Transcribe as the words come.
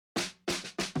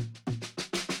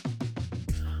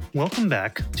Welcome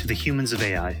back to the Humans of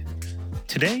AI.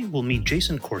 Today, we'll meet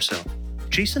Jason Corso.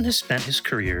 Jason has spent his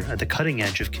career at the cutting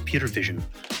edge of computer vision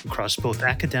across both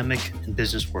academic and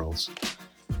business worlds.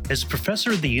 As a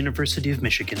professor at the University of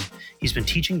Michigan, he's been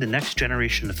teaching the next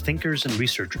generation of thinkers and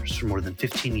researchers for more than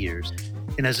 15 years.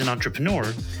 And as an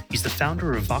entrepreneur, he's the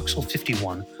founder of Voxel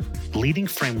 51, the leading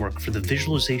framework for the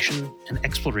visualization and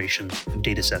exploration of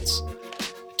datasets.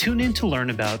 Tune in to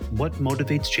learn about what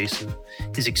motivates Jason,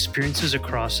 his experiences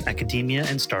across academia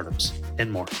and startups,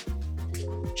 and more.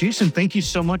 Jason, thank you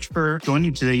so much for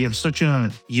joining today. You have such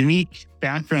a unique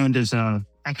background as an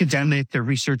academic, a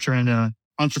researcher, and an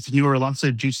entrepreneur. Lots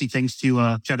of juicy things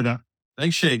to chat about.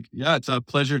 Thanks, Shake. Yeah, it's a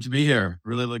pleasure to be here.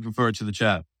 Really looking forward to the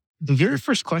chat. The very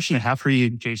first question I have for you,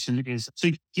 Jason, is, so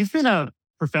you've been a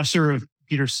professor of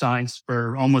computer science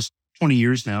for almost 20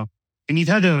 years now, and you've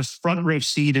had a front row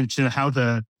seat into how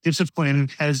the discipline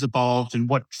has evolved and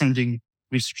what trending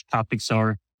research topics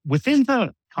are. Within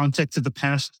the context of the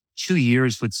past 2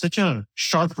 years, with such a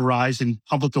sharp rise in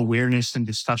public awareness and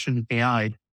discussion of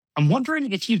AI, I'm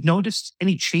wondering if you've noticed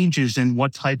any changes in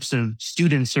what types of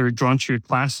students are drawn to your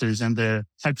classes and the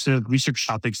types of research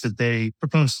topics that they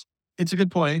propose. It's a good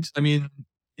point. I mean,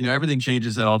 everything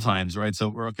changes at all times, right? So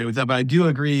we're okay with that. But I do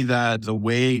agree that the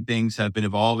way things have been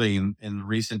evolving in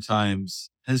recent times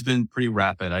has been pretty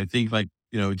rapid. I think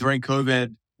during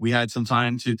COVID, we had some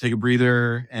time to take a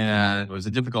breather, and it was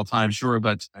a difficult time, sure,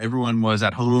 but everyone was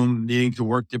at home needing to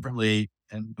work differently.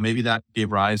 And maybe that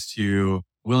gave rise to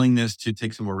willingness to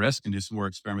take some more risk and do some more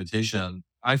experimentation.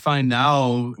 I find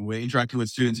now, when interacting with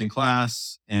students in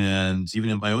class and even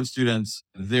in my own students,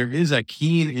 there is a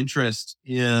keen interest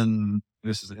in,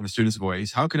 this is in the student's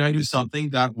voice, how can I do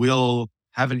something that will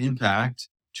have an impact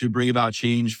to bring about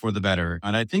change for the better?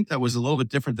 And I think that was a little bit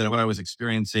different than what I was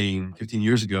experiencing 15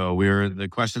 years ago, where the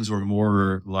questions were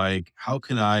more like, how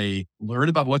can I learn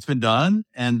about what's been done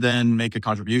and then make a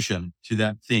contribution to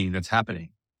that thing that's happening?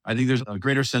 I think there's a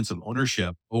greater sense of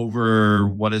ownership over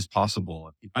what is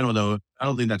possible. I don't know. I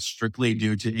don't think that's strictly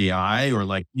due to AI or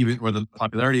the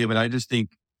popularity of it. I just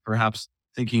think perhaps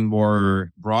thinking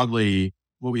more broadly,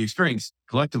 what we experienced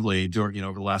collectively during,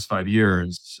 over the last 5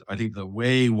 years, I think the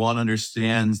way one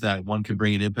understands that one can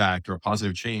bring an impact or a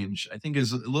positive change, I think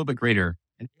is a little bit greater.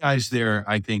 And AI is there,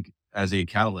 I think, as a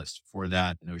catalyst for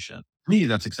that notion. For me,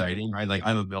 that's exciting, right? Like,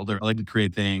 I'm a builder. I like to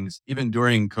create things. Even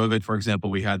during COVID, for example,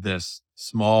 we had this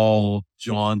small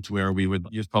jaunt where we would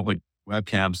use public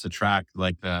webcams to track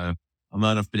the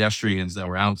amount of pedestrians that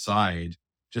were outside,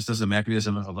 just as a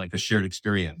mechanism of the shared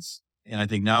experience. And I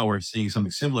think now we're seeing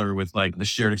something similar with the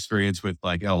shared experience with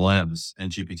LLMs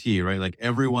and GPT, right? Like,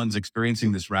 everyone's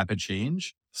experiencing this rapid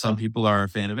change. Some people are a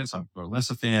fan of it, some people are less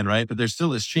a fan, right? But there's still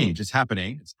this change. It's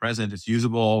happening. It's present. It's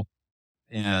usable.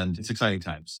 And it's exciting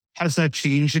times. Has that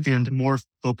changed and more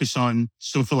focus on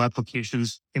social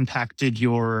applications impacted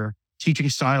your teaching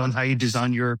style and how you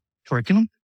design your curriculum?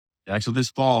 Actually, this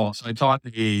fall, so I taught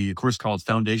a course called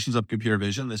Foundations of Computer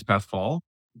Vision this past fall.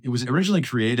 It was originally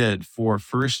created for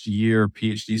first-year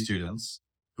PhD students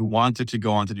who wanted to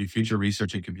go on to do future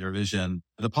research in computer vision.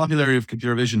 The popularity of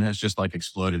computer vision has just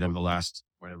exploded over the last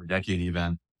decade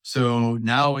even. So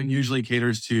now it usually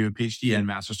caters to PhD and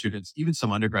master students, even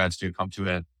some undergrads do come to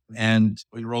it. And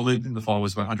enrollment in the fall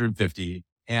was about 150.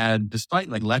 And despite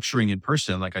lecturing in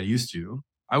person like I used to,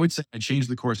 I would say I changed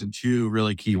the course in two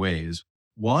really key ways.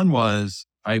 One was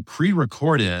I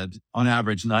pre-recorded on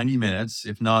average 90 minutes,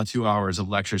 if not 2 hours of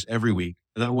lectures every week.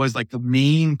 That was the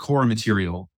main core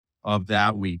material of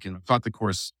that week. And I've taught the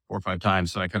course 4 or 5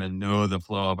 times, so I kind of know the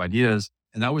flow of ideas.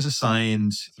 And that was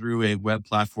assigned through a web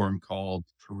platform called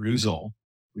Perusal,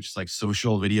 which is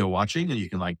social video watching. And you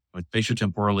can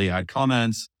spatiotemporally add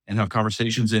comments and have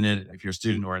conversations in it if you're a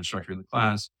student or instructor in the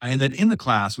class. And then in the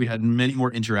class, we had many more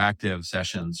interactive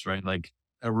sessions, right?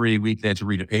 Every week they had to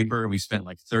read a paper, and we spent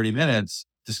 30 minutes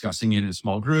discussing it in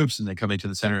small groups, and then coming to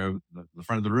the center of the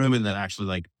front of the room and then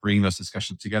actually bringing those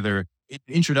discussions together. In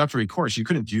the introductory course, you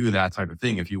couldn't do that type of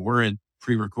thing if you weren't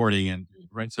pre-recording, and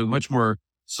right. So much more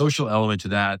social element to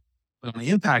that. But on the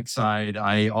impact side,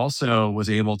 I also was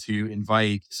able to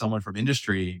invite someone from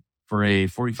industry for a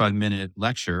 45-minute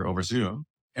lecture over Zoom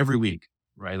every week,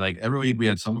 right? Every week we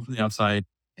had someone from the outside,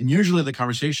 and usually the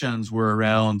conversations were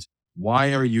around,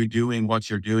 why are you doing what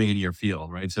you're doing in your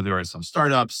field, right? So there are some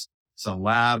startups, some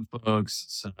lab folks,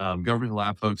 some government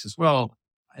lab folks as well.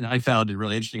 And I found it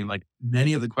really interesting.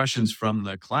 Many of the questions from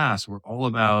the class were all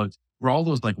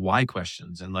those why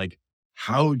questions, and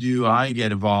how do I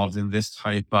get involved in this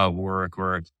type of work?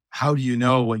 Or how do you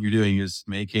know what you're doing is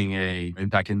making a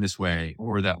impact in this way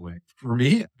or that way? For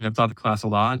me, I've taught the class a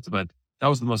lot, but that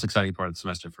was the most exciting part of the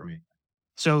semester for me.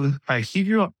 So I hear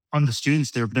you on the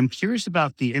students there, but I'm curious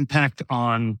about the impact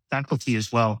on faculty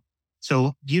as well.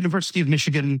 So the University of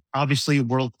Michigan, obviously a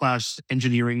world-class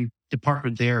engineering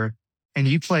department there, and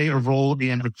you play a role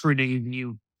in recruiting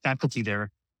new faculty there.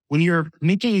 When you're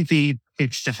making the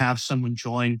pitch to have someone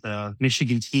join the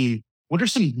Michigan team, what are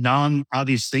some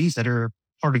non-obvious things that are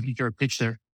part of your pitch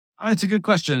there? It's a good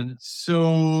question.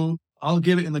 So I'll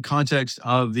give it in the context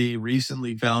of the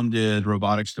recently founded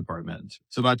robotics department.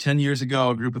 So about 10 years ago,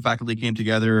 a group of faculty came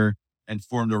together and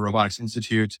formed a robotics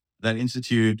institute. That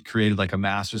institute created like a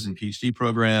master's and PhD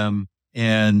program.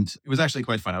 And it was actually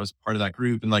quite fun. I was part of that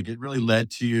group, and like it really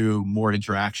led to more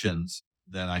interactions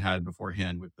than I had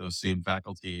beforehand with those same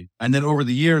faculty. And then over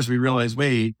the years, we realized,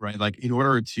 wait, right, like in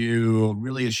order to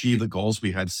really achieve the goals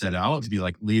we had set out to be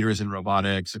like leaders in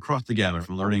robotics across the gamut,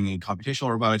 from learning in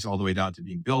computational robotics all the way down to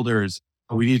being builders,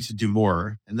 we needed to do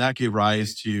more. And that gave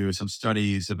rise to some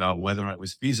studies about whether or not it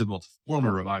was feasible to form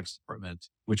a robotics department,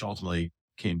 which ultimately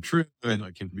came true and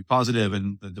it came to be positive.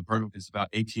 And the department is about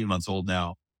 18 months old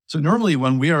now. So normally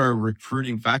when we are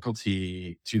recruiting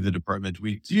faculty to the department,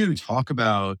 we do talk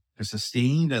about a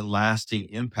sustained and lasting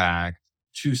impact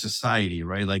to society,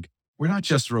 right? Like we're not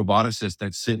just roboticists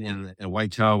that sit in a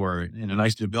white tower in a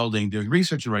nice new building doing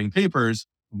research and writing papers.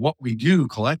 What we do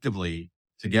collectively,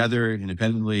 together,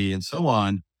 independently, and so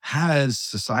on, has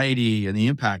society and the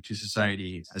impact to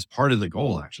society as part of the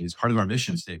goal, actually. It's part of our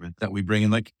mission statement that we bring in.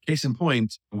 Like, case in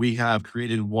point, we have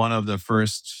created one of the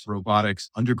first robotics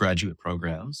undergraduate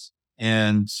programs,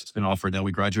 and it's been offered now.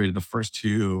 We graduated the first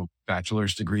 2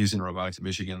 bachelor's degrees in robotics at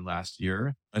Michigan last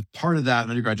year. As part of that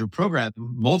undergraduate program,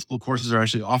 multiple courses are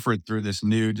actually offered through this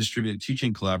new distributed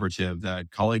teaching collaborative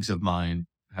that colleagues of mine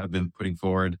have been putting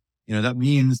forward. That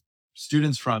means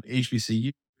students from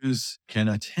HBCUs can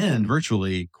attend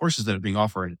virtually courses that are being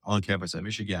offered on campus at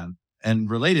Michigan. And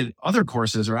related other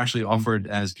courses are actually offered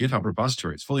as GitHub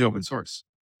repositories, fully open source.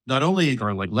 Not only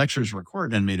are like lectures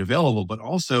recorded and made available, but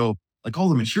also like all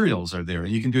the materials are there.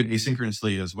 And you can do it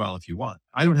asynchronously as well if you want.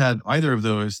 I don't have either of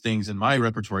those things in my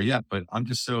repertoire yet, but I'm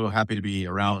just so happy to be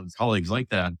around colleagues like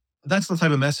that. That's the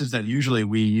type of message that usually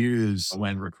we use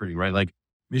when recruiting, right? Like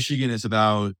Michigan is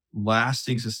about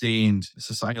lasting, sustained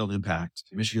societal impact.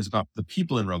 Michigan is about the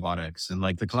people in robotics and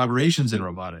like the collaborations in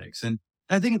robotics. And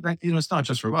I think that, it's not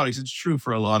just robotics. It's true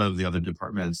for a lot of the other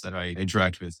departments that I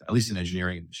interact with, at least in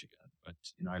engineering in Michigan. But,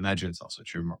 I imagine it's also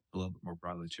true a little bit more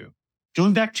broadly too.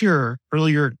 Going back to your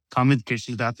earlier comment,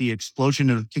 Casey, about the explosion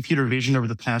of computer vision over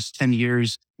the past 10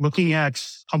 years, looking at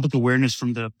public awareness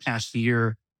from the past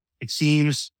year, it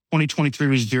seems 2023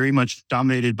 was very much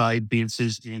dominated by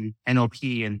advances in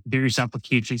NLP and various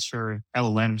applications for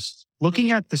LLMs. Looking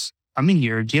at this coming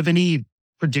year, do you have any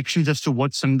predictions as to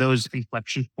what some of those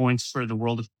inflection points for the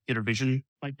world of computer vision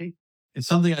might be? It's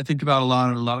something I think about a lot.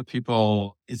 And a lot of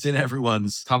people, it's in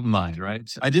everyone's top of mind, right?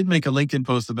 I did make a LinkedIn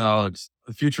post about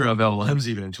the future of LLMs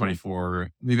even in 24.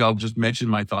 Maybe I'll just mention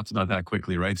my thoughts about that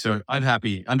quickly, right? So I'm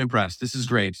happy. I'm impressed. This is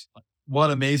great. What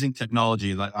amazing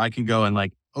technology. Like I can go and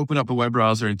like open up a web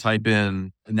browser and type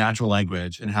in a natural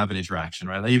language and have an interaction,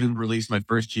 right? I even released my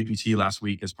first GPT last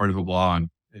week as part of a blog.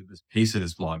 It was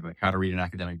Pace's blog, like how to read an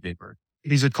academic paper.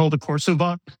 Is it called the Corso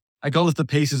bot? I call it the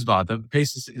Paces bot. The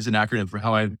Paces is an acronym for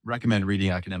how I recommend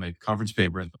reading academic conference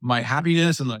papers. My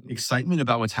happiness and the excitement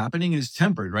about what's happening is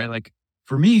tempered, right? Like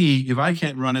for me, if I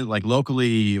can't run it like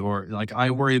locally or like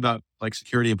I worry about like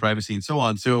security and privacy and so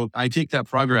on. So I take that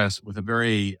progress with a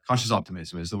very cautious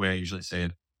optimism is the way I usually say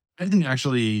it. I think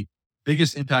actually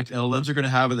biggest impact LLMs are going to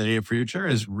have in the near future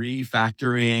is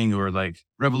refactoring or like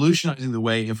revolutionizing the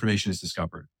way information is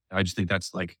discovered. I just think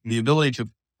that's like the ability to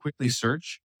quickly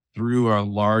search through a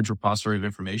large repository of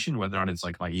information, whether or not it's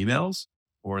like my emails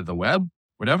or the web,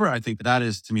 whatever. I think that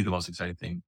is to me the most exciting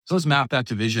thing. So let's map that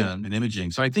to vision and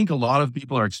imaging. So I think a lot of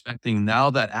people are expecting now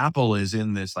that Apple is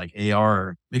in this like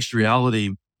AR mixed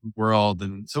reality world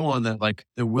and so on, that like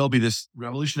there will be this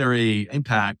revolutionary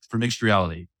impact for mixed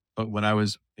reality. But when I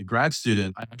was a grad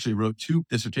student, I actually wrote 2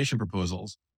 dissertation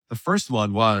proposals. The first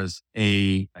one was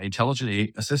a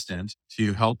intelligent assistant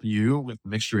to help you with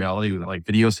mixed reality, with like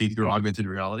video see-through augmented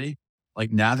reality,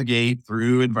 like navigate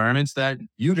through environments that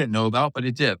you didn't know about, but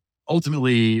it did.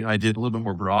 Ultimately, I did a little bit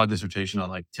more broad dissertation on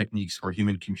like techniques for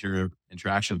human-computer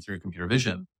interaction through computer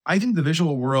vision. I think the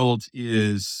visual world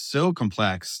is so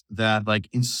complex that like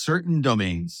in certain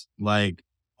domains, like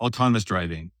autonomous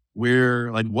driving,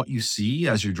 where like what you see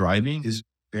as you're driving is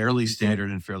fairly standard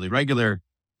and fairly regular,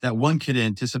 that one could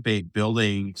anticipate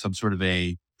building some sort of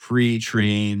a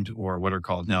pre-trained or what are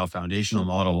called now foundational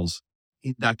models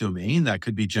in that domain that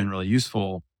could be generally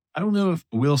useful. I don't know if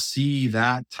we'll see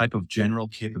that type of general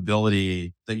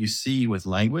capability that you see with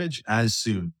language as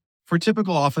soon. For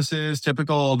typical offices,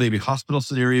 typical maybe hospital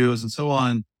scenarios and so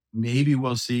on, maybe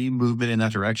we'll see movement in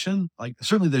that direction. Like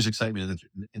certainly there's excitement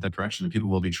in that direction and people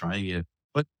will be trying it.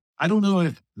 But I don't know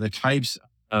if the types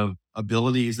of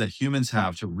abilities that humans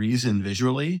have to reason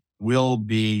visually will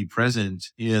be present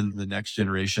in the next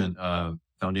generation of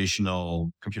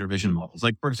foundational computer vision models.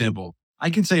 Like, for example, I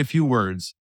can say a few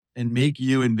words and make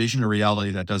you envision a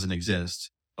reality that doesn't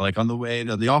exist. Like on the way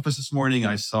to the office this morning,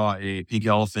 I saw a pink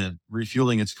elephant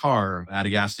refueling its car at a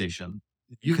gas station.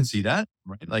 You can see that,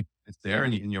 right? Like it's there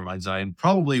in your mind's eye. And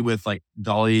probably with like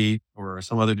Dolly or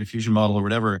some other diffusion model or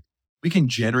whatever, we can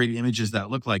generate images that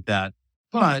look like that.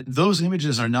 But those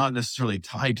images are not necessarily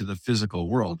tied to the physical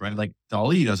world, right? Like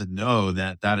Dali doesn't know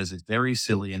that that is a very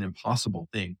silly and impossible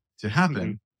thing to happen.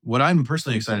 Mm-hmm. What I'm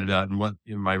personally excited about and what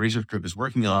my research group is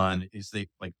working on is the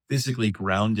like physically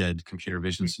grounded computer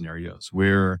vision scenarios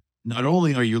where not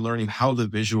only are you learning how the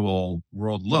visual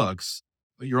world looks,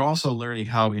 but you're also learning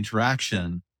how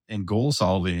interaction and goal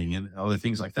solving and other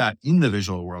things like that in the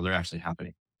visual world are actually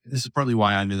happening. This is partly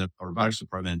why I'm in the robotics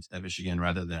department at Michigan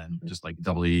rather than just like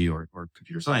EE or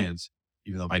computer science,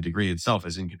 even though my degree itself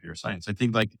is in computer science. I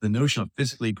think like the notion of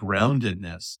physically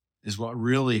groundedness is what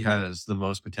really has the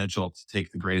most potential to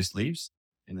take the greatest leaps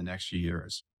in the next few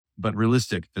years, but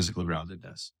realistic physical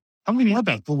groundedness. Tell me more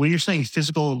about, but when you're saying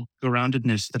physical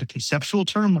groundedness, is that a conceptual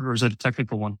term or is that a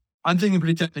technical one? I'm thinking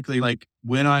pretty technically, like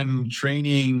when I'm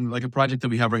training, like a project that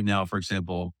we have right now, for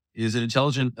example, is an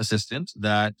intelligent assistant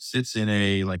that sits in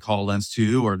a like HoloLens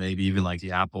 2 or maybe even like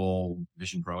the Apple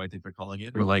Vision Pro, I think they're calling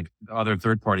it, or like other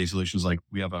third-party solutions. Like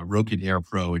we have a Roku Air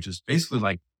Pro, which is basically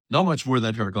like not much more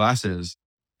than a pair of glasses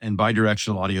and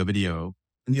bidirectional audio video.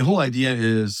 And the whole idea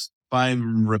is if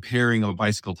I'm repairing a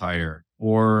bicycle tire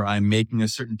or I'm making a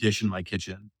certain dish in my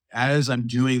kitchen, as I'm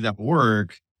doing that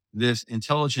work, this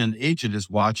intelligent agent is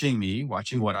watching me,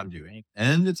 watching what I'm doing.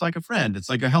 And it's like a friend. It's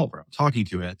like a helper. I'm talking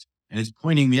to it and it's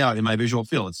pointing me out in my visual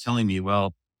field. It's telling me,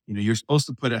 well, you're supposed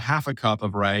to put a half a cup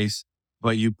of rice,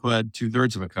 but you put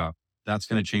 2/3 of a cup. That's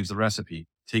going to change the recipe.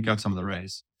 Take out some of the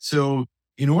rice. So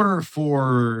in order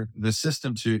for the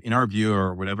system to, in our view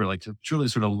or whatever, like to truly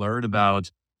sort of learn about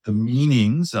the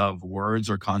meanings of words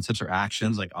or concepts or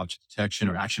actions like object detection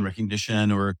or action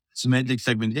recognition or semantic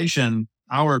segmentation,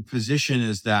 our position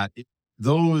is that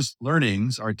those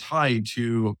learnings are tied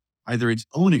to either its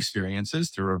own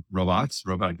experiences through robots,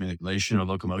 robotic manipulation or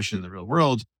locomotion in the real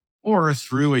world, or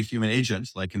through a human agent,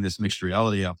 like in this mixed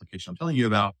reality application I'm telling you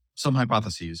about, some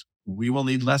hypotheses. We will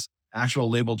need less actual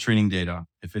labeled training data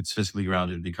if it's physically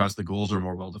grounded because the goals are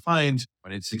more well-defined,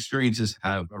 but its experiences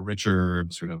have a richer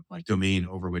sort of like domain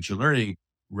over which you're learning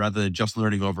rather than just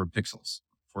learning over pixels,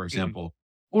 for example.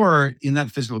 Mm-hmm. Or in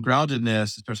that physical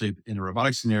groundedness, especially in a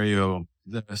robotic scenario,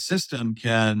 the system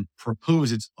can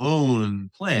propose its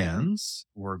own plans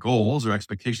or goals or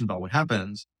expectations about what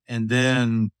happens and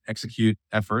then execute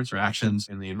efforts or actions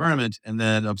in the environment and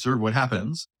then observe what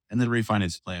happens and then refine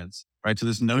its plans, right? So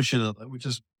this notion of, which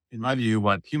is, in my view,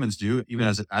 what humans do, even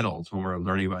as adults, when we're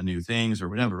learning about new things or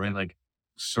whatever, right? Like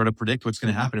sort of predict what's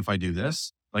going to happen if I do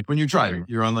this. Like when you're driving,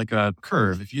 you're on like a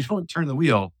curve. If you don't turn the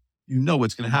wheel, you know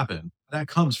what's going to happen. That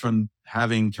comes from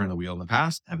having turned the wheel in the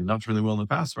past, having not turned the wheel in the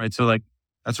past, right? So like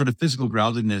that sort of physical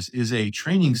groundedness is a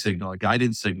training signal, a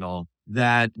guidance signal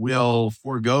that will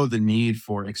forego the need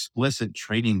for explicit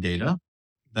training data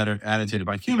that are annotated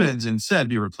by humans and instead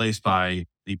be replaced by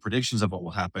the predictions of what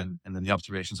will happen and then the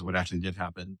observations of what actually did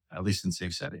happen, at least in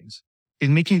safe settings.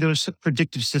 In making those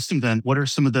predictive systems, then, what are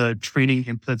some of the training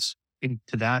inputs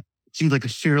into that? It seems like a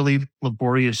fairly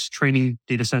laborious training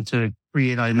data set to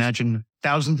create. I imagine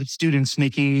thousands of students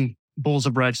making bowls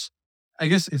of rice. I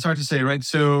guess it's hard to say, right?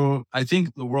 So I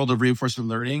think the world of reinforcement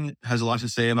learning has a lot to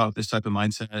say about this type of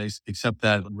mindset, except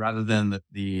that rather than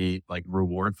the like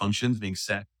reward functions being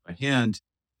set by hand,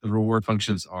 the reward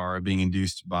functions are being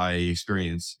induced by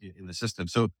experience in the system.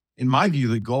 So in my view,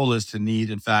 the goal is to need,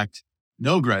 in fact,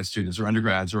 no grad students or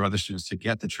undergrads or other students to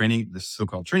get the training, the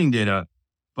so-called training data.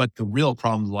 But the real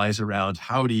problem lies around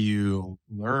how do you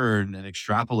learn and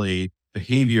extrapolate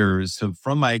behaviors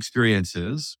from my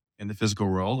experiences in the physical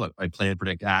world, I plan,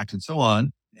 predict, act, and so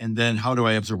on. And then how do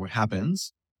I observe what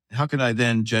happens? How can I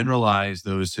then generalize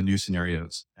those to new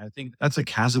scenarios? I think that's a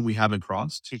chasm we haven't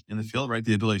crossed in the field, right?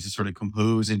 The ability to sort of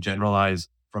compose and generalize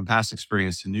from past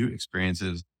experience to new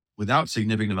experiences without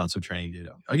significant amounts of training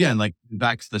data. Again, like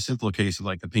back to the simple case of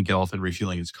like the pink elephant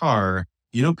refueling its car,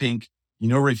 pink,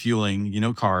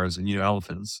 refueling, cars and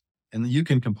elephants. And you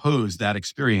can compose that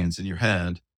experience in your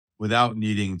head without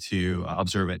needing to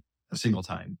observe it a single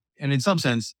time. And in some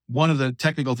sense, one of the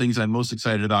technical things I'm most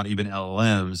excited about, even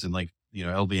LLMs and like,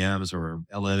 LVMs or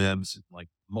LLMs, like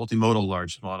multimodal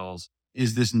large models,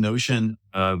 is this notion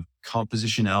of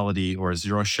compositionality or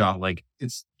zero shot. Like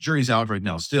it's jury's out right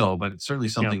now still, but it's certainly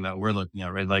something that we're looking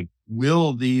at, right? Like,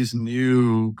 will these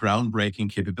new groundbreaking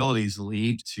capabilities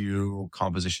lead to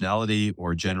compositionality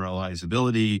or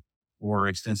generalizability or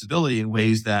extensibility in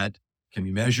ways that can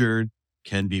be measured,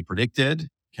 can be predicted,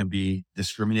 can be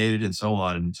discriminated, and so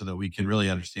on, so that we can really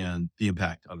understand the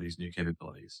impact of these new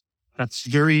capabilities? That's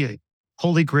very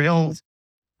holy grail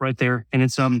right there. And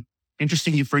it's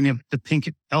interesting you bring up the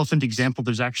pink elephant example.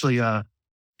 There's actually a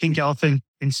pink elephant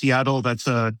in Seattle that's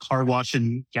a car wash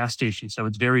and gas station. So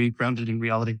it's very grounded in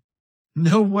reality.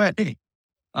 No way.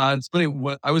 It's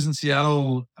funny. I was in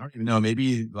Seattle, I don't even know,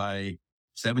 maybe like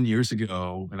 7 years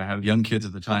ago, and I had young kids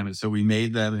at the time. And so we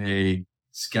made them a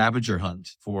scavenger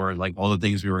hunt for like all the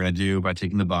things we were going to do by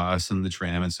taking the bus and the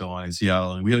tram and so on in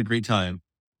Seattle. And we had a great time.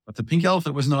 But the pink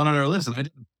elephant was not on our list. And I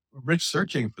did rich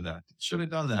searching for that. Should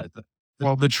have done that.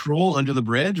 The troll under the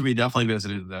bridge, we definitely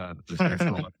visited that.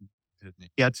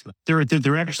 Yeah, there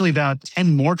are actually about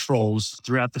 10 more trolls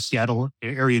throughout the Seattle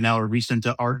area now, a recent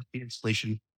art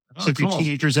installation. So if your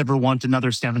teenagers ever want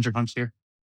another scavenger hunt here.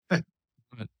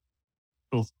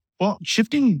 Cool. Well,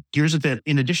 shifting gears a bit,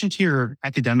 in addition to your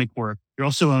academic work, you're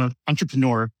also an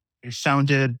entrepreneur. You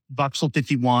founded Voxel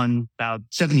 51 about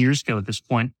 7 years ago at this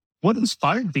point. What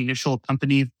inspired the initial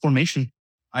company formation?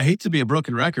 I hate to be a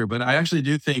broken record, but I actually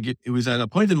do think it was at a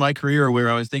point in my career where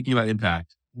I was thinking about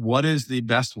impact. What is the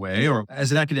best way? Or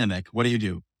as an academic, what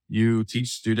do? You teach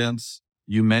students,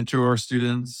 you mentor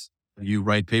students, you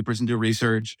write papers and do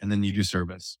research, and then you do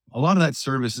service. A lot of that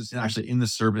service is actually in the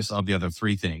service of the other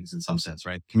three things in some sense,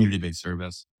 right? Community-based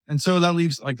service. And so that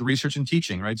leaves like the research and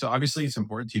teaching, right? So obviously it's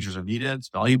important. Teachers are needed. It's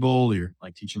valuable. You're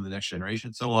like teaching the next generation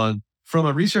and so on. From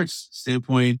a research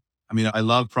standpoint, I mean, I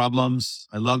love problems.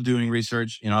 I love doing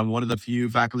research. I'm one of the few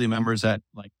faculty members that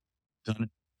like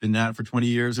been at it for 20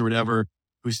 years or whatever,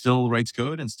 who still writes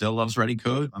code and still loves writing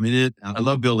code. I mean, I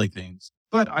love building things.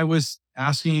 But I was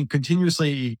asking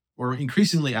continuously or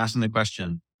increasingly asking the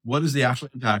question, what is the actual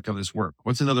impact of this work?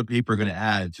 What's another paper going to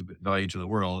add to value to the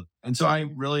world? And so I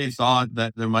really thought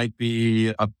that there might be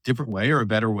a different way or a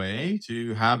better way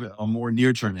to have a more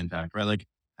near-term impact, right? Like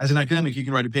as an academic, you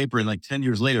can write a paper and like 10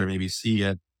 years later, maybe see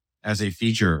it as a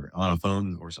feature on a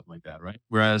phone or something like that, right?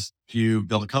 Whereas if you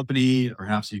build a company,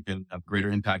 perhaps you can have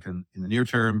greater impact in the near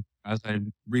term. As I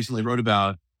recently wrote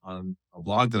about on a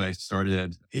blog that I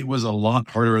started, it was a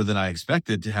lot harder than I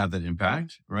expected to have that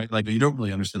impact, right? Like you don't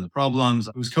really understand the problems.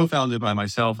 It was co-founded by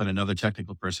myself and another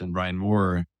technical person, Brian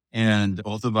Moore. And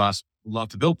both of us love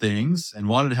to build things and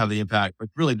wanted to have the impact, but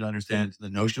really to understand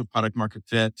the notion of product market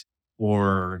fit,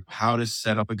 or how to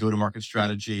set up a go-to-market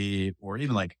strategy, or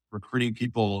even like recruiting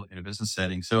people in a business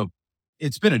setting. So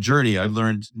it's been a journey. I've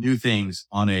learned new things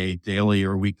on a daily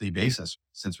or weekly basis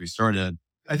since we started.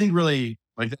 I think really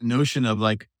like the notion of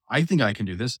like, I think I can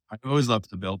do this. I always love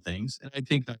to build things. And I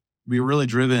think that we're really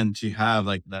driven to have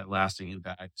like that lasting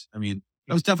impact. I mean,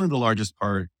 that was definitely the largest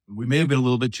part. We may have been a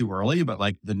little bit too early, but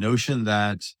like the notion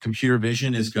that computer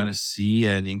vision is going to see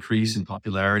an increase in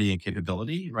popularity and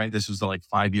capability, right? This was like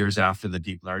 5 years after the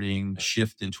deep learning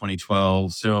shift in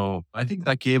 2012. So I think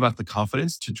that gave us the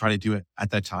confidence to try to do it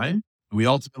at that time. We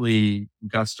ultimately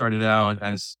got started out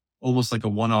as almost like a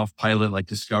one-off pilot, like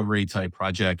discovery type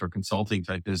project or consulting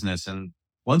type business. And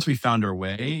once we found our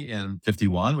way in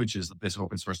 51, which is this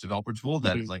open source developer tool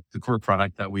that is like the core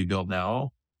product that we build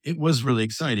now, it was really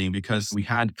exciting because we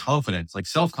had confidence, like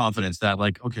self-confidence that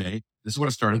like, okay, this is what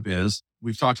a startup is.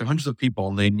 We've talked to hundreds of people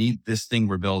and they need this thing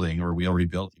we're building, or we already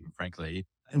built it, frankly.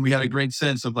 And we had a great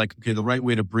sense of like, okay, the right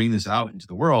way to bring this out into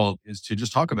the world is to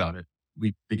just talk about it.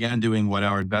 We began doing what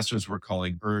our investors were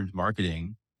calling earned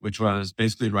marketing, which was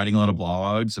basically writing a lot of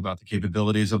blogs about the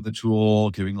capabilities of the tool,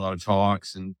 giving a lot of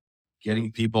talks and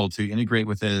getting people to integrate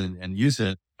with it and use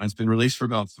it. And it's been released for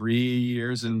about 3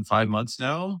 years and 5 months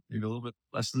now, maybe a little bit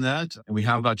less than that. And we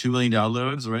have about 2 million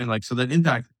downloads, right? Like, so that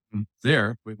impact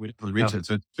there, we definitely reach it.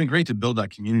 So it's been great to build that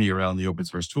community around the open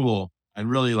source tool and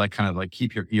really like kind of like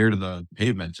keep your ear to the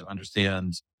pavement to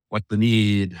understand what the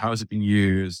need, how is it being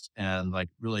used, and like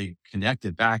really connect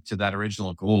it back to that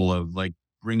original goal of like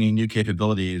bringing new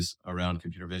capabilities around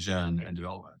computer vision and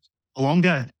development. Along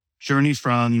that journey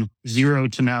from 0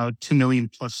 to now 2 million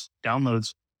plus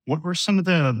downloads, what were some of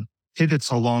the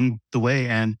pivots along the way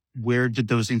and where did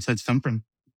those insights come from?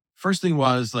 First thing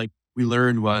was like we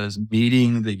learned was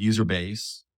meeting the user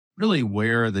base, really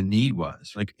where the need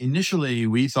was. Like initially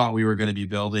we thought we were going to be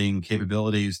building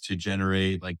capabilities to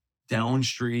generate like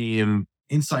downstream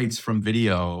insights from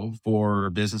video for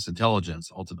business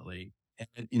intelligence ultimately.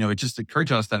 And, it just occurred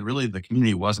to us that really the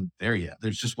community wasn't there yet.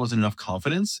 There just wasn't enough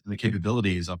confidence in the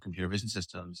capabilities of computer vision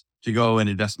systems to go and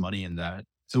invest money in that.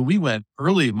 So we went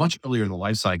early, much earlier in the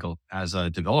life cycle as a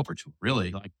developer tool,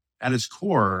 really. Like at its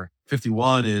core,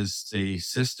 51 is a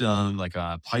system, like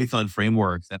a Python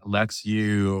framework that lets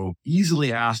you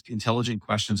easily ask intelligent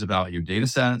questions about your data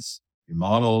sets, your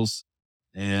models,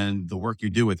 and the work you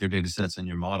do with your data sets and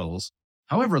your models.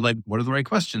 However, like, what are the right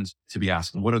questions to be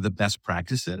asking? What are the best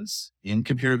practices in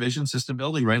computer vision system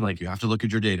building, right? Like, you have to look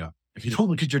at your data. If you don't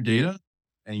look at your data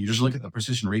and you just look at the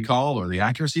precision recall or the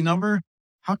accuracy number,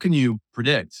 how can you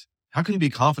predict? How can you be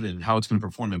confident in how it's going to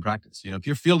perform in practice? If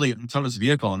you're fielding an autonomous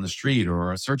vehicle on the street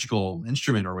or a surgical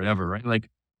instrument or whatever, right? Like,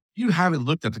 you haven't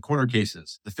looked at the corner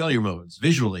cases, the failure modes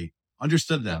visually,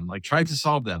 understood them, like tried to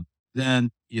solve them,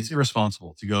 then it's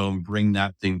irresponsible to go and bring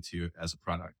that thing to you as a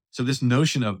product. So this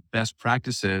notion of best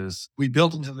practices, we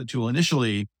built into the tool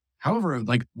initially. However,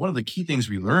 like one of the key things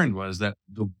we learned was that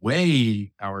the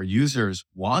way our users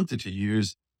wanted to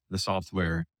use the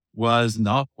software was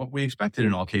not what we expected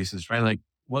in all cases, right? Like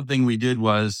one thing we did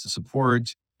was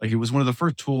support, like it was one of the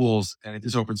first tools and it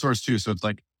is open source too. So it's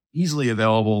like easily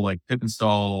available, like pip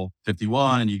install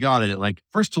 51 and you got it. Like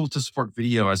first tool to support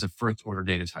video as a first order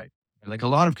data type. Like a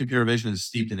lot of computer vision is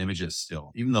steeped in images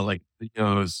still, even though like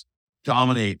videos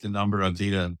dominate the number of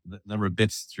data, the number of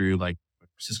bits through like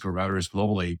Cisco routers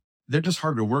globally, they're just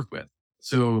hard to work with.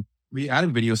 So we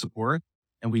added video support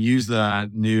and we use the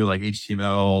new like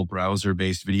HTML browser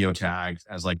based video tags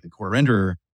as like the core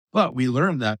renderer. But we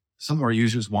learned that some of our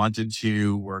users wanted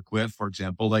to work with, for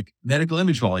example, like medical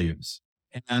image volumes.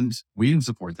 And we didn't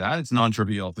support that. It's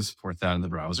non-trivial to support that in the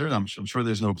browser. I'm sure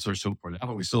there's no open source tool for that,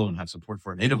 but we still don't have support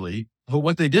for it natively. But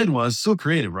what they did was so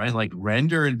creative, right? Like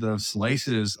rendered the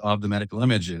slices of the medical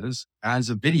images as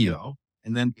a video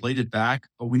and then played it back.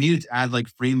 But we needed to add like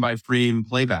frame by frame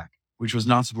playback, which was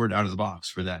not supported out of the box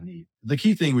for that need. The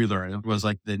key thing we learned was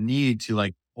like the need to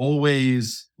like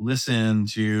always listen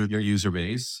to your user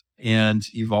base and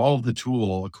evolve the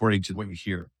tool according to what you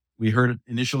hear. We heard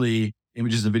initially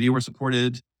images and video were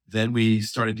supported. Then we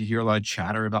started to hear a lot of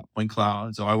chatter about point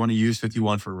clouds. So I want to use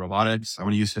 51 for robotics. I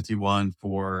want to use 51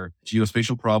 for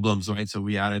geospatial problems, right? So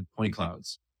we added point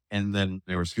clouds and then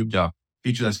they were scooped up.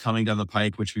 Feature that's coming down the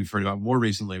pike, which we've heard about more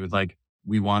recently with like,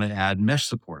 we want to add mesh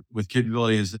support with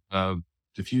capabilities of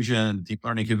diffusion, deep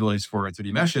learning capabilities for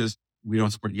 3D meshes. We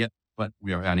don't support it yet, but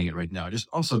we are adding it right now, just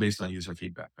also based on user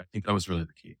feedback. I think that was really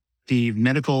the key. The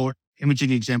medical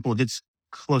imaging example, it's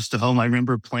close to home. I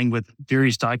remember playing with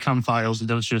various DICOM files and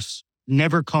those just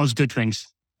never caused good things.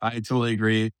 I totally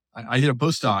agree. I did a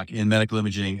postdoc in medical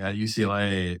imaging at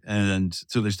UCLA. And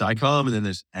so there's DICOM and then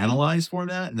there's analyze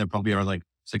format. And there probably are like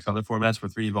 6 other formats for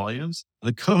 3D volumes.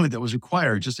 The code that was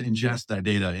required just to ingest that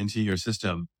data into your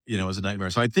system, was a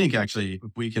nightmare. So I think actually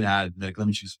if we can add medical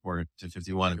imaging support to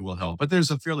 51, it will help. But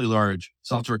there's a fairly large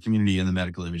software community in the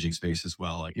medical imaging space as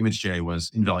well. Like ImageJ was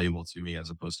invaluable to me as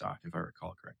a postdoc, if I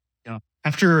recall correctly. Yeah.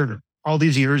 After all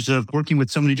these years of working with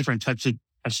so many different types of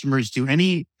customers, do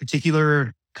any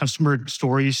particular customer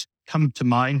stories come to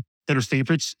mind that are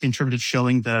favorites in terms of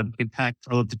showing the impact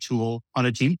of the tool on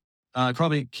a team? I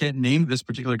probably can't name this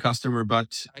particular customer,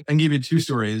 but I can give you 2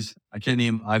 stories. I can't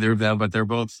name either of them, but they're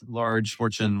both large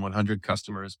Fortune 100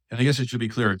 customers. And I guess it should be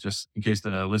clear, just in case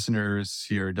the listeners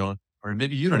here don't, or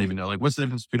maybe you don't even know, like what's the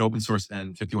difference between open source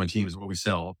and 51 teams, what we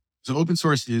sell. So open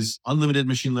source is unlimited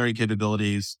machine learning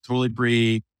capabilities, totally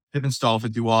free, pip install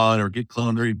 51 or git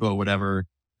clone or repo, whatever,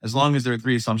 as long as their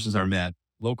 3 assumptions are met.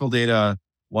 Local data,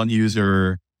 one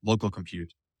user, local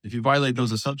compute. If you violate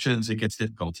those assumptions, it gets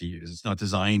difficult to use. It's not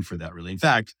designed for that really. In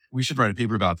fact, we should write a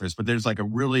paper about this, but there's like a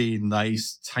really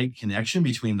nice tight connection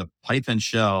between the Python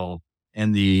shell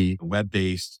and the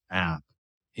web-based app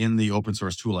in the open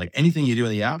source tool. Like anything you do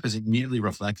in the app is immediately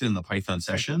reflected in the Python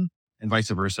session and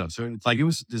vice versa. So it's like it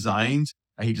was designed,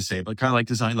 I hate to say it, but kind of like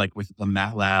designed like with the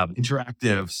MATLAB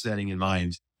interactive setting in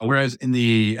mind. Whereas in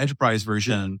the enterprise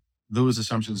version, those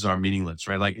assumptions are meaningless,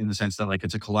 right? Like in the sense that like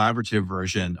it's a collaborative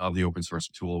version of the open source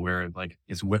tool where like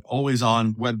it's always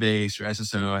on web-based or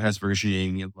SSO, it has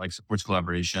versioning, it like supports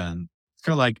collaboration. It's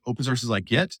kind of like open source is like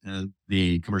Git and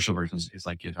the commercial version is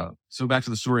like GitHub. So back to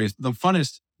the story,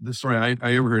 the story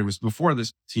I ever heard was before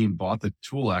this team bought the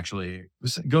tool actually.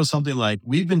 It goes something like,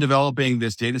 we've been developing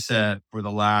this data set for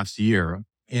the last year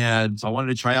and I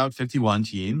wanted to try out 51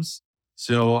 teams.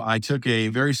 So I took a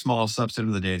very small subset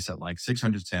of the data set, like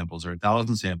 600 samples or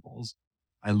 1,000 samples.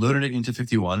 I loaded it into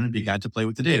 51 and began to play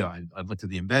with the data. I looked at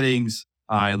the embeddings.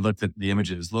 I looked at the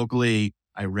images locally.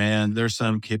 There's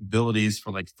some capabilities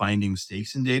for like finding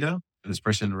mistakes in data. This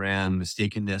person ran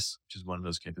mistakenness, which is one of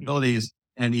those capabilities.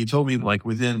 And he told me like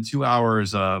within 2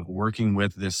 hours of working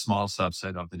with this small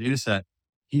subset of the data set,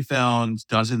 he found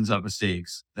dozens of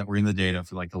mistakes that were in the data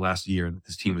for like the last year that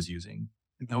this team was using.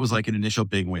 And that was like an initial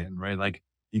big win, right? Like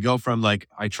you go from like,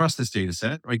 I trust this data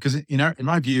set, right? Because in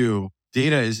my view,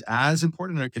 data is as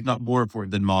important, if not more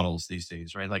important than models these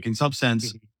days, right? Like in some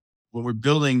sense, when we're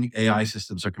building AI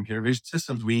systems or computer vision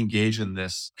systems, we engage in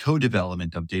this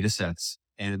co-development of data sets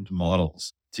and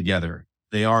models together.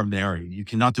 They are married. You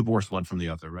cannot divorce one from the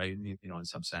other, right? In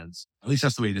some sense, at least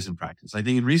that's the way it is in practice. I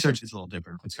think in research, it's a little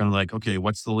different. It's kind of like, okay,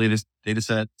 what's the latest data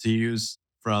set to use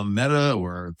from Meta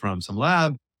or from some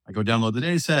lab? I go download the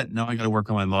data set. Now I got to work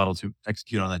on my model to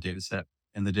execute on that data set.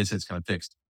 And the data set's kind of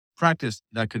fixed. Practice,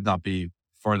 that could not be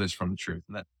farthest from the truth.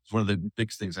 And that's one of the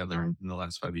biggest things I learned in the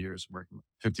last 5 years working with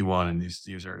 51 and these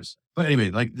users. But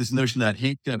anyway, like this notion that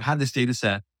he had this data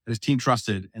set that his team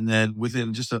trusted, and then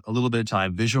within just a little bit of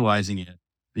time, visualizing it,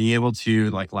 being able to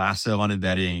like lasso on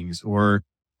embeddings or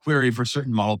query for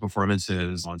certain model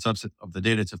performances on subset of the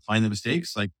data to find the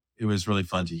mistakes, like it was really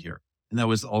fun to hear. And that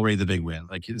was already the big win.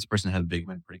 Like this person had a big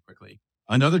win pretty quickly.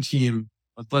 Another team,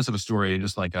 less of a story,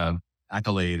 just like a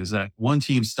accolade, is that one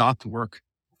team stopped work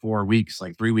for weeks,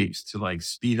 like 3 weeks, to like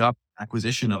speed up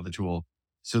acquisition of the tool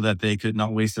so that they could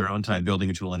not waste their own time building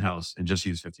a tool in-house and just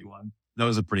use 51. That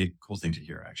was a pretty cool thing to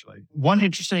hear, actually. One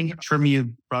interesting term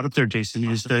you brought up there, Jason,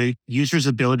 is the user's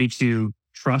ability to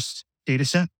trust data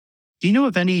set. Do you know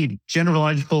of any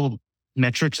generalizable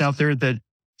metrics out there that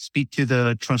speak to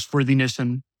the trustworthiness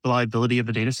and reliability of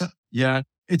a data set? Yeah,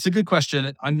 it's a good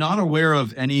question. I'm not aware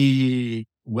of any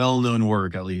well-known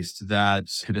work, at least, that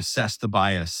could assess the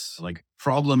bias, like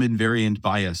problem invariant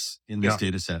bias in this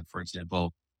data set, for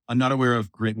example. I'm not aware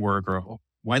of great work or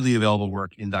widely available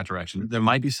work in that direction. There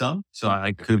might be some, so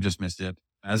I could have just missed it.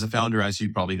 As a founder, as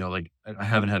you probably know, like I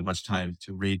haven't had much time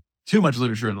to read too much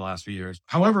literature in the last few years.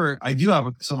 However, I do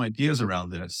have some ideas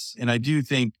around this, and I do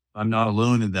think I'm not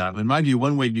alone in that. In my view,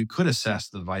 one way you could assess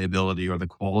the viability or the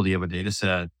quality of a data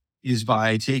set is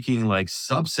by taking like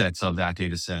subsets of that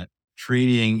data set,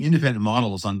 training independent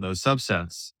models on those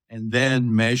subsets, and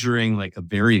then measuring like a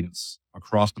variance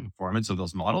across the performance of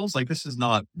those models. Like this is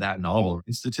not that novel.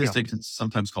 In statistics, it's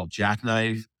sometimes called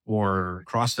jackknife or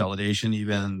cross-validation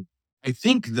even. I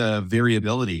think the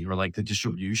variability or like the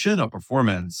distribution of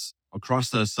performance across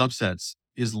those subsets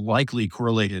is likely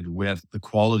correlated with the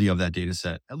quality of that data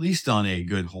set, at least on a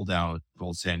good holdout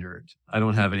gold standard. I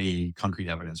don't have any concrete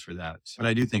evidence for that, but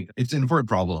I do think it's an important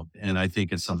problem. And I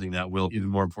think it's something that will be even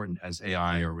more important as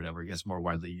AI or whatever gets more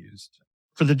widely used.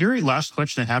 For the very last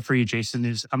question I have for you, Jason,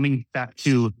 is coming back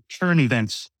to current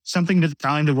events. Something that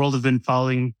I and the world have been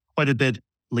following quite a bit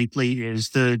lately is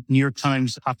the New York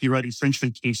Times copyright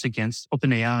infringement case against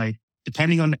OpenAI.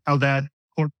 Depending on how that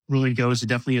court ruling goes, it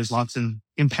definitely has lots of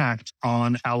impact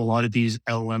on how a lot of these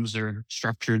LLMs are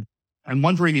structured. I'm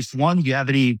wondering if, one, you have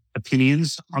any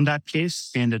opinions on that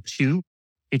case, and two,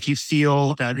 if you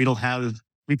feel that it'll have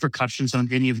repercussions on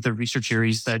any of the research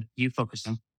areas that you focus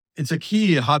on. It's a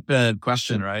key hotbed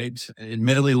question, right?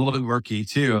 Admittedly, a little bit murky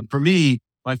too. For me,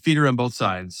 my feet are on both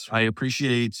sides. I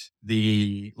appreciate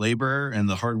the labor and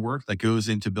the hard work that goes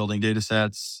into building data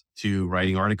sets, to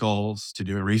writing articles, to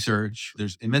doing research.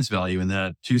 There's immense value in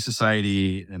that to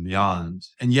society and beyond.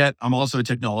 And yet I'm also a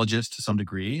technologist to some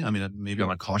degree. I mean, maybe I'm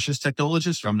a cautious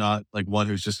technologist, or I'm not like one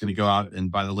who's just going to go out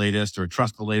and buy the latest or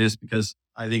trust the latest, because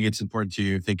I think it's important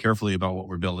to think carefully about what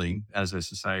we're building as a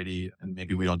society. And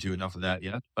maybe we don't do enough of that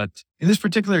yet. But in this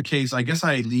particular case, I guess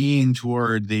I lean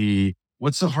toward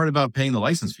what's so hard about paying the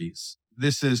license fees?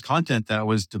 This is content that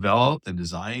was developed and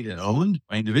designed and owned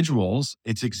by individuals.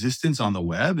 Its existence on the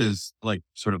web is like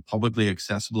sort of publicly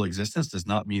accessible existence does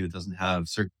not mean it doesn't have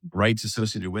certain rights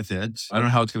associated with it. I don't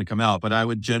know how it's going to come out, but I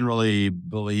would generally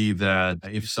believe that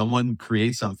if someone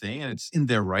creates something and it's in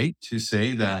their right to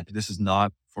say that this is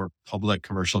not for public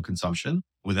commercial consumption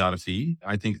without a fee,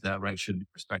 I think that right should be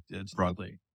respected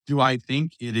broadly. Do I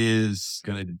think it is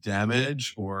going to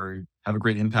damage or have a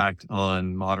great impact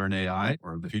on modern AI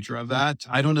or the future of that?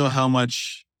 I don't know how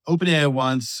much OpenAI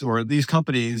wants, or these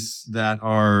companies that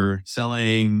are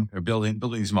selling or building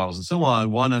these models and so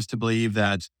on, want us to believe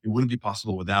that it wouldn't be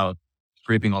possible without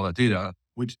scraping all that data,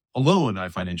 which alone I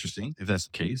find interesting if that's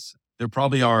the case. There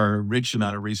probably are a rich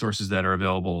amount of resources that are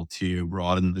available to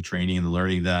broaden the training and the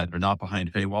learning that are not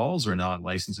behind paywalls or not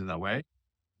licensed in that way,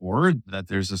 or that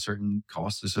there's a certain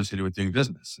cost associated with doing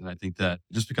business. And I think that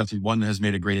just because one has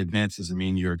made a great advance doesn't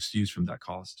mean you're excused from that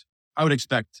cost. I would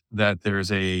expect that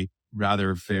there's a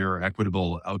rather fair,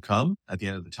 equitable outcome at the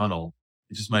end of the tunnel.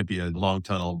 It just might be a long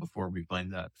tunnel before we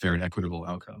find that fair and equitable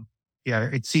outcome. Yeah,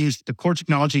 it seems the core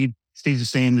technology stays the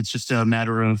same. It's just a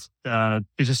matter of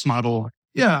business model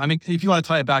Yeah. I mean, if you want to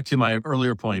tie it back to my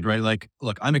earlier point, right? Like,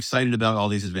 look, I'm excited about all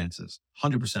these advances,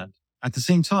 100%. At the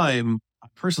same time, I'm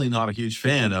personally not a huge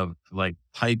fan of like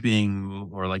typing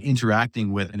or like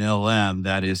interacting with an LLM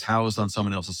that is housed on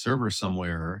someone else's server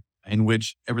somewhere, in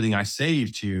which everything I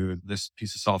save to this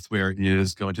piece of software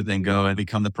is going to then go and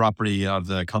become the property of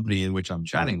the company in which I'm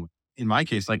chatting with. In my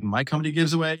case, like my company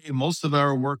gives away most of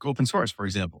our work open source, for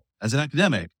example. As an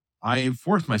academic, I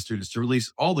force my students to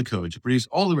release all the code, to produce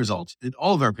all the results in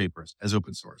all of our papers as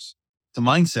open source. It's a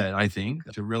mindset, I think,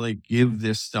 to really give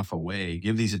this stuff away,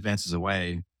 give these advances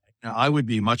away. Now, I would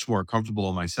be much more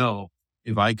comfortable myself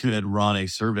if I could run a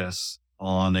service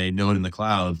on a node in the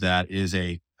cloud that is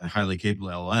a highly capable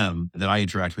LLM that I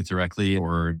interact with directly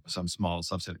or some small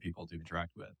subset of people to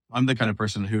interact with. I'm the kind of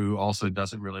person who also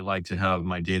doesn't really like to have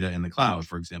my data in the cloud,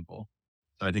 for example.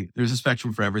 So I think there's a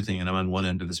spectrum for everything, and I'm on one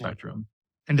end of the spectrum.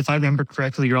 And if I remember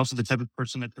correctly, you're also the type of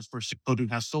person that prefers to code in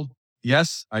Haskell.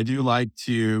 Yes, I do like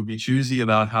to be choosy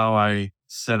about how I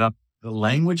set up the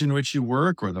language in which you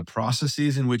work or the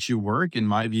processes in which you work. In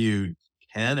my view,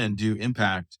 can and do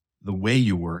impact the way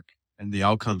you work and the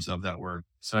outcomes of that work.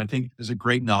 So I think there's a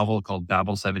great novel called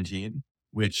Babel 17,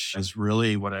 which is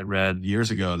really what I read years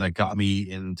ago that got me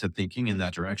into thinking in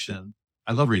that direction.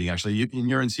 I love reading, actually.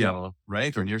 You're in Seattle,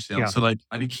 right? Or near Seattle. Yeah. So like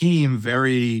I became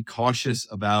very cautious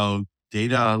about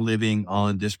data living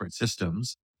on disparate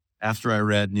systems after I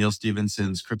read Neil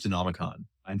Stephenson's Cryptonomicon.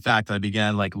 In fact, I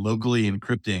began like locally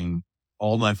encrypting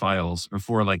all my files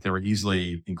before like there were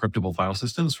easily encryptable file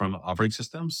systems from operating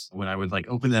systems. When I would like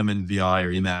open them in VI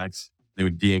or Emacs, they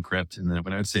would de-encrypt. And then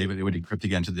when I would save it, it would encrypt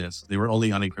again to disk. They were only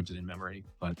unencrypted in memory.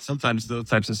 But sometimes those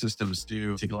types of systems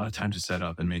do take a lot of time to set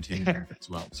up and maintain as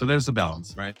well. So there's a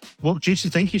balance, right? Well, Jason,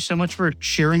 thank you so much for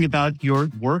sharing about your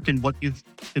work and what you've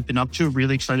been up to.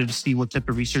 Really excited to see what type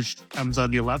of research comes out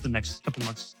of your lab the next couple of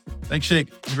months. Thanks, Shake.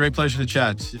 It's a great pleasure to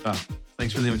chat.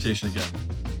 Thanks for the invitation again.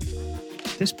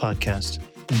 This podcast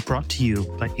is brought to you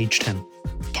by H10.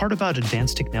 Part about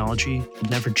advanced technology that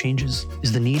never changes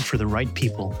is the need for the right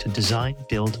people to design,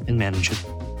 build, and manage it.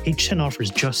 H10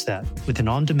 offers just that with an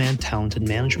on-demand talent and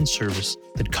management service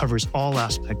that covers all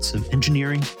aspects of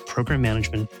engineering, program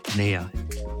management, and AI.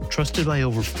 Trusted by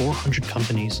over 400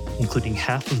 companies, including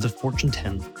half of the Fortune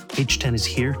 10, H10 is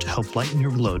here to help lighten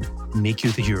your load and make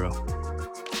you the hero.